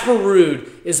 Casper Ruud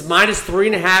is minus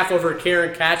 3.5 over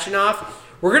Karen Khachanov.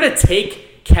 We're going to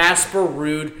take Casper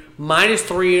Ruud minus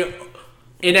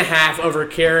 3.5 over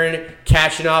Karen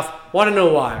Khachanov. Want to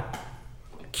know why?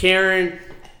 Casper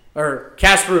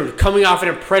Ruud coming off an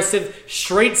impressive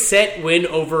straight set win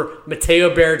over Matteo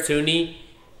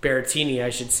Berrettini, I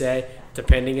should say,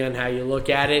 depending on how you look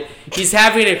at it. He's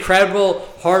having an incredible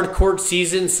hard court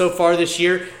season so far this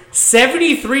year.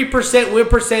 73% win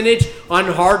percentage on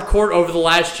hard court over the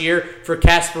last year for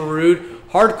Casper Ruud.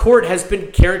 Hard court has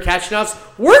been Karen Khachanov's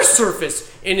worst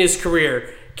surface in his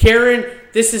career. Karen,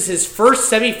 this is his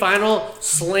first semifinal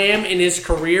slam in his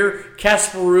career.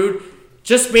 Casper Ruud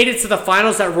just made it to the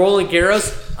finals at Roland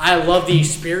Garros. I love the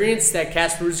experience that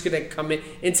Casper Ruud is going to come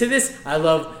into this. I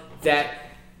love that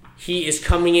he is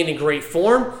coming in great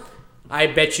form. I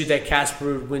bet you that Casper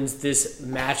Ruud wins this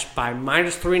match by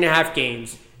minus 3.5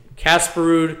 games. Casper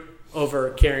Ruud over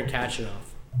Karen Khachanov.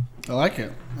 I like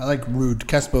it. I like Ruud.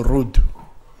 Casper Ruud.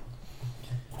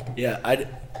 Yeah,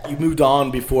 you moved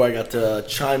on before I got to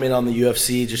chime in on the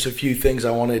UFC. Just a few things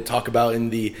I wanted to talk about in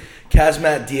the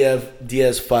Kazmat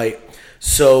Diaz fight.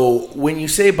 So when you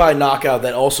say by knockout,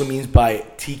 that also means by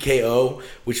TKO,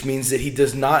 which means that he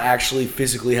does not actually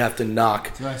physically have to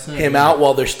knock him out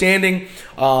while they're standing.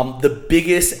 The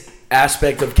biggest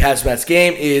aspect of Kazmat's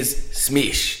game is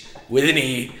smish with an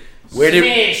E. Where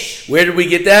did we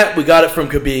get that? We got it from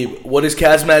Khabib. What does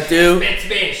Kazmat do?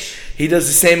 Smish. He does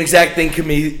the same exact thing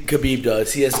Khabib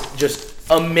does. He has just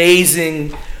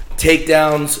amazing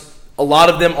takedowns. A lot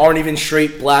of them aren't even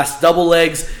straight blast double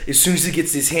legs. As soon as he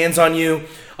gets his hands on you,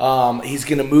 he's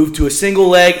going to move to a single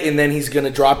leg, and then he's going to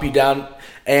drop you down,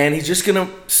 and he's just going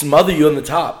to smother you on the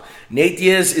top. Nate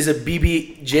Diaz is a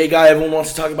BBJ guy. Everyone wants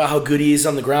to talk about how good he is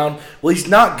on the ground. Well, he's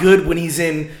not good when he's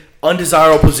in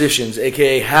undesirable positions,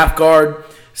 a.k.a. half guard,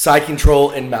 side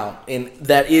control, and mount. And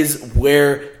that is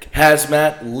where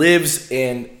Kazmat lives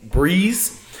and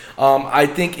breathes. I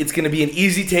think it's going to be an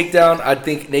easy takedown. I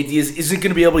think Nate Diaz isn't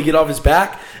going to be able to get off his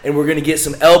back, and we're going to get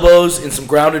some elbows and some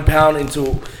ground and pound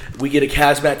until we get a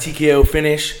Kazmat TKO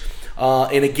finish.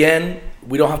 And again,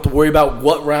 we don't have to worry about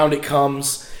what round it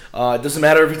comes. It doesn't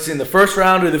matter if it's in the first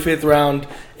round or the fifth round.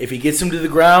 If he gets him to the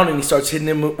ground and he starts hitting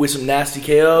him with some nasty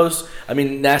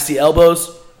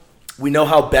elbows, we know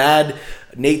how bad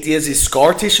Nate Diaz's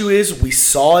scar tissue is. We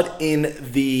saw it in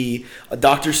the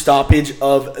doctor stoppage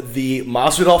of the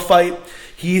Masvidal fight.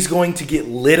 He's going to get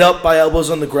lit up by elbows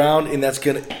on the ground, and that's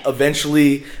going to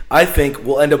eventually, I think,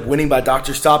 will end up winning by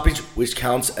doctor stoppage, which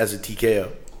counts as a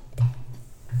TKO.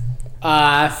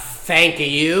 Thank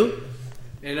you.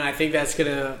 And I think that's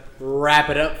going to wrap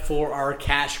it up for our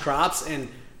cash crops. And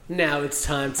now it's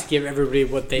time to give everybody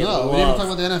what they love. No, we didn't talk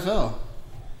about the NFL.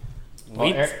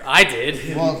 I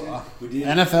did. Well,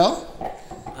 NFL?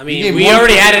 I mean, we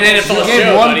already had an NFL you gave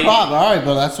show, one buddy. prop. All right,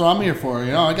 but that's what I'm here for.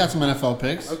 You know, I got some NFL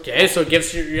picks. Okay, so give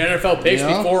us your NFL picks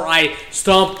Yeah. before I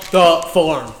stump the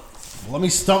farm. Let me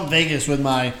stump Vegas with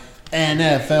my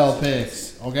NFL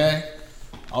picks, okay?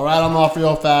 I'll rattle them off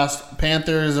real fast.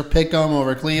 Panthers will pick them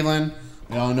over Cleveland.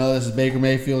 We all know this is Baker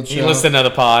Mayfield's show. You listened to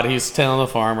the pod. He was telling the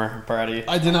farmer. I'm proud of you.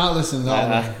 I did not listen to all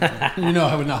of it. You know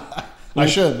I would not. I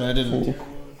should, but I didn't.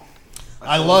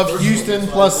 I love Houston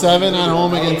 +7 at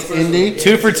home against Indy.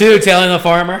 2 for 2 telling the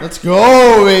farmer. Let's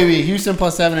go, baby. Houston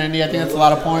 +7 Indy. I think that's a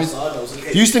lot of points.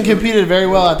 Houston competed very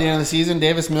well at the end of the season.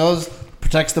 Davis Mills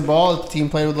protects the ball. The team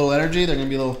played with a little energy. They're going to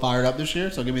be a little fired up this year,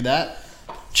 so give me that.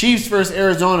 Chiefs versus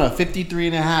Arizona,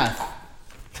 53.5.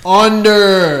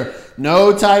 Under.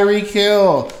 No Tyreek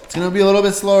Hill. It's going to be a little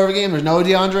bit slower of a game. There's no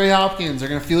DeAndre Hopkins. They're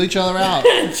going to feel each other out.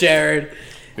 Jared.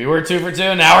 We were 2 for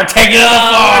 2. Now we're taking it to the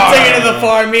farm. We're taking it to the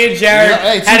farm. Me and Jared Yeah,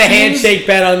 hey, two had a teams. handshake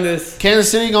bet on this. Kansas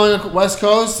City going to West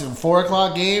Coast, 4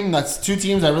 o'clock game. That's two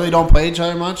teams that really don't play each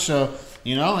other much. So,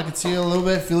 I could see a little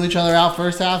bit, feel each other out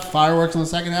first half, fireworks in the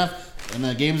second half, and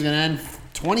the game's going to end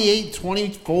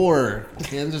 28-24.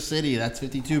 Kansas City, that's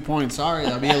 52 points. Sorry,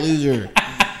 I'll be a loser.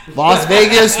 Las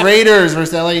Vegas Raiders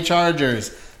versus LA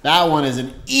Chargers. That one is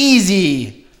an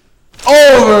easy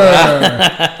over.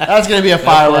 That's going to be a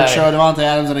fireworks show. Devontae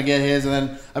Adams going to get his, and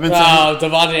then I've been saying,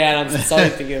 Devontae Adams. That's all I'm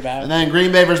thinking about. and then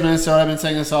Green Bay versus Minnesota. I've been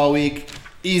saying this all week.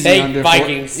 Take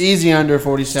Vikings. Easy under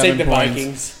 47 Take the points.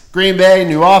 Vikings. Green Bay,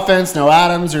 new offense, no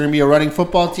Adams. They're going to be a running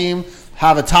football team.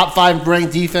 Have a top 5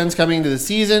 ranked defense coming into the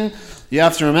season. You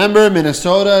have to remember,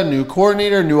 Minnesota, new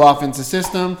coordinator, new offensive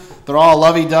system. They're all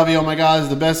lovey-dovey. Oh, my God, this is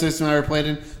the best system I ever played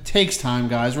in. Takes time,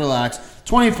 guys. Relax.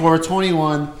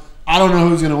 24-21. I don't know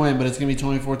who's going to win, but it's going to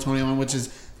be 24-21, which is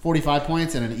 45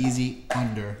 points and an easy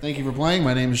under. Thank you for playing.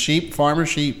 My name is Sheep, Farmer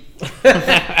Sheep.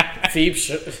 Sheep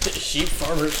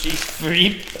farmer,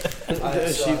 sheep.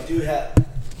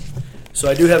 So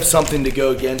I do have something to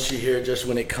go against you here just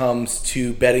when it comes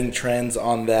to betting trends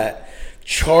on that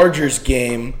Chargers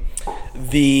game.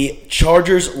 The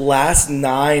Chargers' last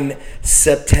 9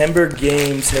 September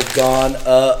games have gone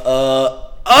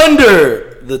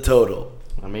under the total.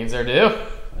 That means they're due.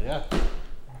 Yeah.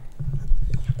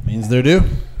 Means they're due.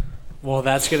 Well,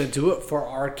 that's going to do it for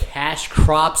our cash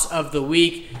crops of the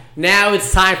week. Now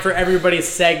it's time for everybody's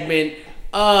segment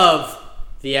of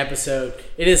the episode.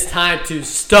 It is time to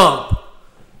stump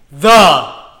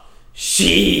the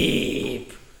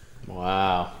sheep.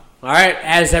 Wow. All right,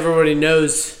 as everybody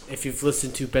knows, if you've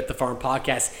listened to Bet the Farm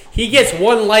podcast, he gets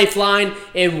one lifeline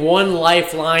and one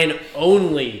lifeline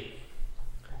only.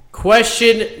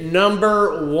 Question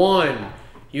number 1.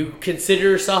 You consider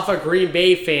yourself a Green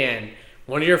Bay fan.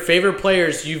 One of your favorite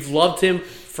players, you've loved him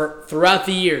throughout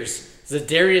the years,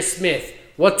 Zadarius Smith.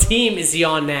 What team is he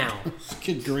on now?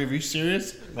 Kid grief, are you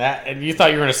serious? And you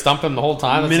thought you were going to stump him the whole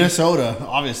time? Minnesota,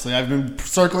 obviously. I've been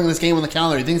circling this game on the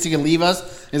calendar. He thinks he can leave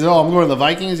us. He's like, I'm going to the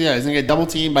Vikings. Yeah, he's going to get double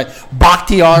teamed by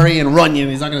Bakhtiari and Runyon.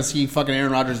 He's not going to see fucking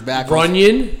Aaron Rodgers back.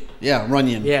 Runyon? Yeah,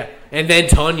 Runyon. Yeah. And then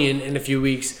Tunyon in a few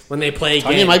weeks when they play again.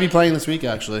 Runyon might be playing this week,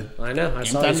 actually. I know. I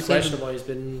saw time he's decision.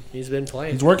 questionable. He's been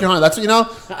playing. He's working hard. That's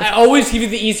I always give you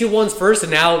the easy ones first,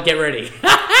 and now get ready.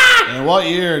 In what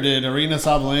year did Arena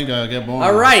Sabalenka get born?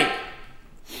 All right.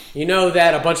 You know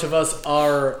that a bunch of us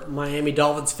are Miami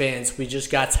Dolphins fans. We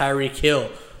just got Tyreek Hill.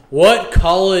 What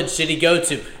college did he go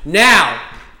to? Now,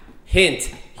 hint,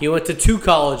 he went to 2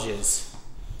 colleges.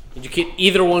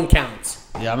 Either one counts.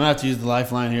 Yeah, I'm going to have to use the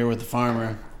lifeline here with the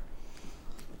farmer.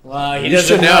 Well, he You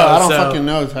doesn't should know. I don't so- fucking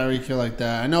know Tyreek Hill like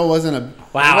that. I know it wasn't a...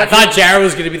 Wow, I thought Jared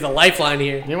was going to be the lifeline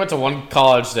here. He went to one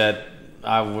college that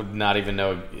I would not even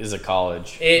know is a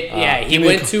college. He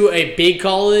went to a big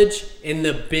college in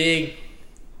the Big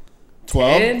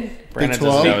 12? 10. Brandon Big doesn't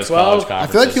know 12? his college I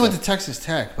conferences. feel like he went to Texas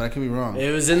Tech, but I could be wrong.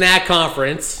 It was in that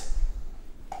conference.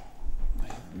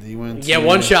 He went Yeah, to-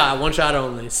 one shot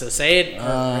only. So say it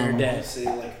or you're dead. Say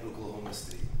like Oklahoma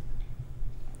State.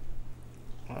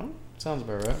 Well, sounds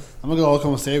about right. I'm going to go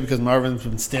Oklahoma State because Marvin's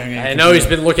been staring at I me. know he's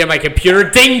been looking at my computer.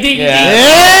 Ding, ding, Yeah.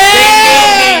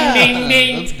 ding, ding, ding,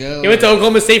 ding. Let's go. He went to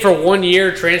Oklahoma State for 1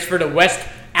 year, transferred to West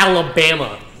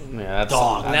Alabama. Yeah, that's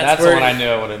Dog, that's, that's the where- one I knew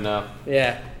I wouldn't know.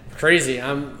 Yeah, crazy.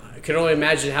 I could only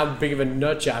imagine how big of a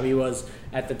nut job he was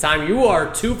at the time. You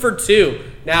are 2 for 2.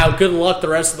 Now, good luck the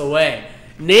rest of the way.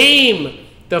 Name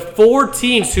the 4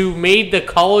 teams who made the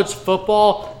college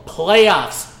football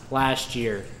playoffs last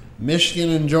year. Michigan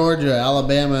and Georgia,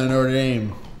 Alabama and Notre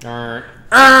Dame. Cincinnati.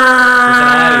 Oh,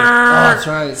 that's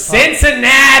right. Damn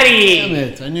Cincinnati.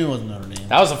 it. I knew it wasn't Notre Dame.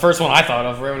 That was the first one I thought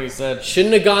of right when he said.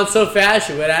 Shouldn't have gone so fast.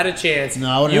 You would have had a chance. No,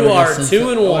 I would You never are guessed 2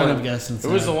 and I wouldn't have 1. guessed Who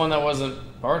Cincinnati. was the one that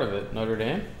wasn't part of it? Notre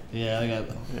Dame? Yeah, I got.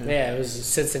 Yeah, it was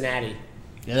Cincinnati.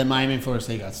 Yeah, then Miami and Florida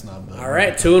State got snubbed. All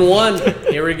right, 2 and 1.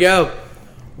 Here we go.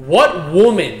 What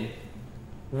woman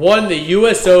won the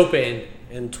U.S. Open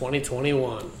in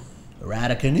 2021?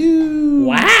 Raticanu.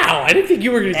 Wow, I didn't think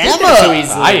you were going to get Emma! that so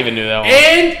easily. I even knew that one.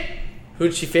 And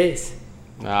who'd she face?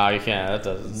 No, you can't.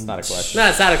 It's not a question. No,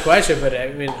 it's not a question, but I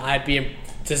mean,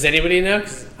 does anybody know?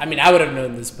 'Cause, I mean, I would have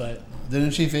known this, but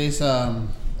Didn't she face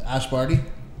Ash Barty?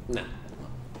 no.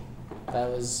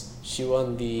 She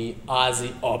won the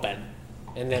Aussie Open.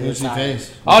 And then Who'd she retired.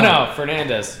 face? Oh no,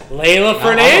 Fernandez. Layla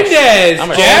Fernandez.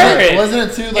 I'm a- Jared. Wasn't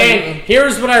it too And like?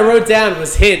 here's what I wrote down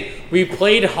was hint. We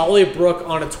played Hollybrook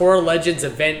on a Tour of Legends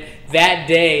event that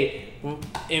day.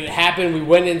 It happened. We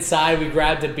went inside. We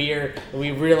grabbed a beer. And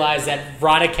we realized that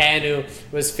Raducanu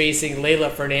was facing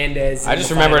Layla Fernandez. I in just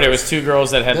the remembered it finals. was 2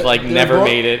 girls that had They're never both-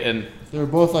 made it, and They were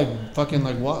both like fucking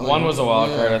like what? One was a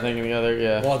wild yeah. card, I think, and the other,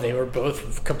 yeah. Well, they were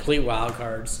both complete wild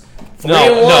cards.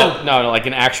 3-1. No, like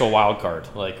an actual wild card,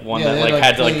 like one Yeah, that they like like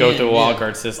had to like go play through a in, wild yeah.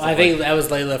 card system. I think that was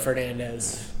Layla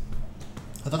Fernandez.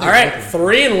 I thought All they right,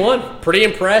 were 3-1. Pretty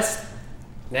impressed.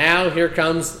 Now here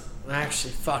comes.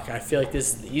 Actually, fuck. I feel like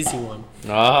this is the easy one.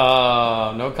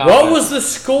 Oh, no comment. What was the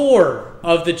score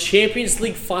of the Champions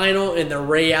League final in the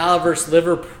Real versus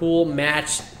Liverpool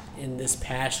match in this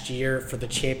past year for the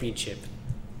championship?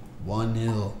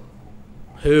 1-0.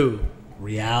 Who?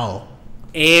 Real.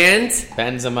 And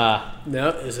Benzema? no,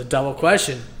 it's a double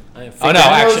question. Oh no, I know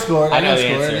actually, who scored. I know the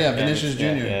scored. answer. Yeah, Vinicius Jr.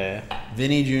 Yeah.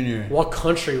 Vinny Jr. What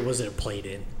country was it played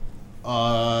in?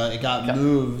 It got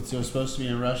moved. So it was supposed to be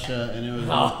in Russia, and it was.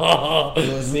 Oh,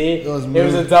 was- see, it was it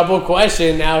was a moved. double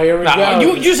question. Now here we Nah,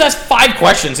 go. you just asked 5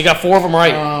 questions. You got 4 of them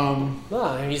right.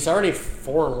 No, he's already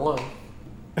 4-1.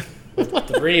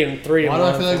 3-3. Why do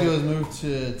I feel like it was moved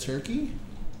to Turkey?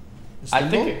 I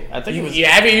Istanbul? think it was. You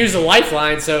haven't used a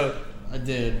lifeline, so I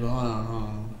did, but hold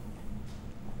on.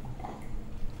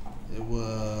 It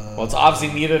was. Well, it's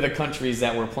obviously neither of the countries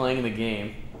that were playing the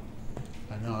game.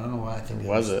 I don't know why I think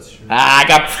Was it? Turkey. I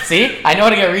got. See, I know how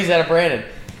to get reads out of Brandon.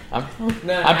 I'm pretty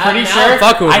now sure.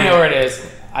 fuck with I you. know where it is.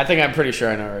 I think I'm pretty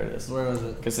sure I know where it is. Where was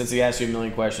it? Because since he asked you a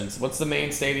million questions, what's the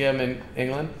main stadium in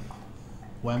England?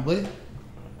 Wembley?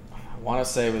 I want to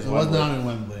say it was. It was Wembley. not in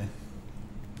Wembley.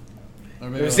 Or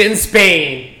maybe it was in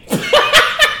Spain.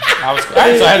 I was.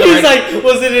 Right, so I had to He's write- like,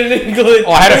 was it in England?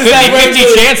 Oh, I had a Was that 50-50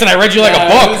 Wembley? chance, and I read you like Yeah, a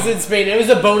It book. was in Spain. It was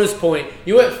a bonus point.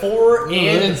 You went 4 No,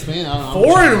 they're in and Spain. I don't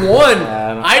know. 4-1.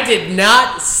 I don't- I did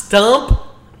not stump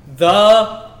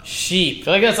the sheep. I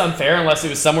feel like that's unfair unless it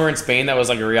was somewhere in Spain that was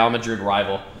like a Real Madrid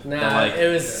rival. Nah, That, like, it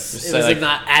was just it say, was like-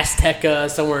 not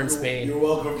Azteca somewhere in Spain. You're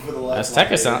welcome for the last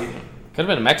Azteca sound could have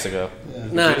been in Mexico.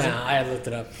 No, I had looked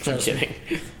it up. I'm Trust me. kidding.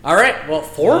 All right, well,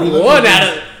 4-1 looking-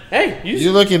 out of. Hey,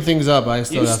 You're looking things up. I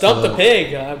still You have stumped to the look.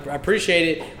 pig. I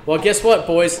appreciate it. Well, guess what,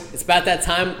 boys? It's about that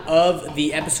time of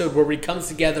the episode where we come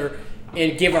together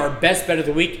and give our best bet of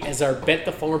the week as our bet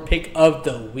the farm pick of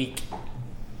the week.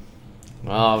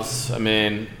 Well, I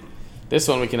mean, this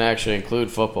one we can actually include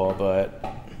football, but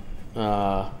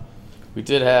we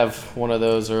did have one of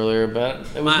those earlier. But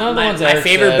it was none of the ones My Eric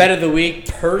favorite said. bet of the week,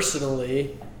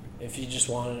 personally, if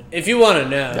you want to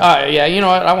know, Yeah, you know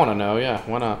what? I want to know. Yeah,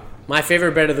 why not? my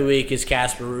favorite bet of the week is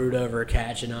Casper Ruud over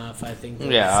Kachanov. I think.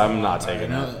 Yeah, I'm not taking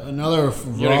that. Another don't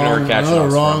even know where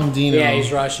Kachanov's wrong from. Dino. Yeah, he's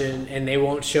Russian, and they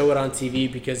won't show it on TV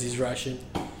because he's Russian.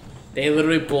 They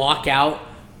literally block out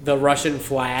the Russian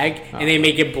flag, and they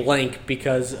make it blank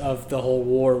because of the whole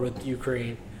war with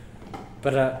Ukraine.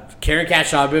 But Karen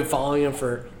Kachanov, I've been following him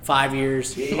for 5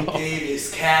 years. Gabe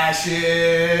Davis, cash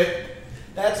it.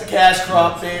 That's a cash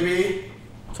crop, baby.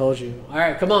 Told you. All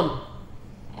right, come on.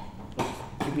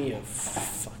 Give me a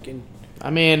fucking...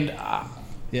 Yeah,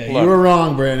 Look. you were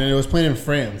wrong, Brandon. It was playing in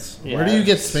France. Yeah. Where do you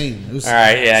get Spain? It was All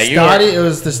right, yeah, you It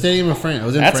was the stadium of France. It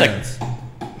was in That's France.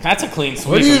 That's a clean sweep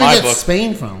Where do you in even my get book.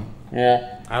 Spain from?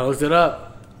 Yeah. I looked it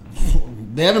up.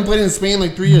 They haven't played in Spain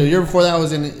like 3 years. The year before that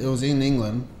was in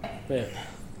England. Yeah.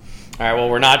 All right. Well,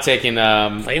 we're not taking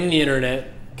Blame the internet.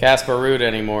 Casper Ruud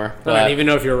anymore. I But don't even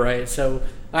know if you're right. So,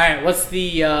 all right, what's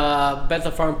the bet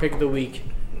the farm pick of the week?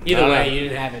 Either I don't way, know. you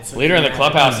didn't have it. So leader in you the didn't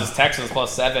have clubhouse is Texans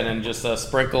 +7, and just a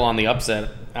sprinkle on the upset.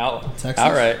 Texans?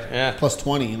 Outright. Yeah. Plus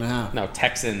 20.5. No,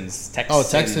 Texans. Oh,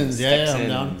 Texans. Yeah, I'm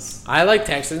down. it. I like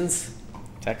Texans.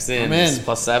 Texans I'm in.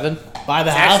 +7. By the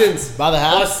Texans. half. By the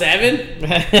half. Plus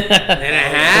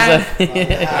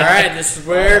 7.5. All right, this is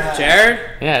where Jared.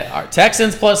 Yeah, our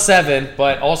Texans +7,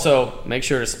 but also make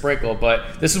sure to sprinkle.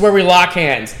 But this is where we lock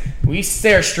hands. We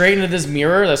stare straight into this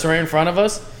mirror that's right in front of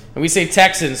us, and we say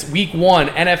Texans Week 1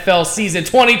 NFL Season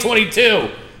 2022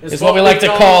 is what we like to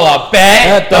call a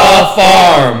bet the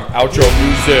farm. Outro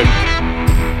music.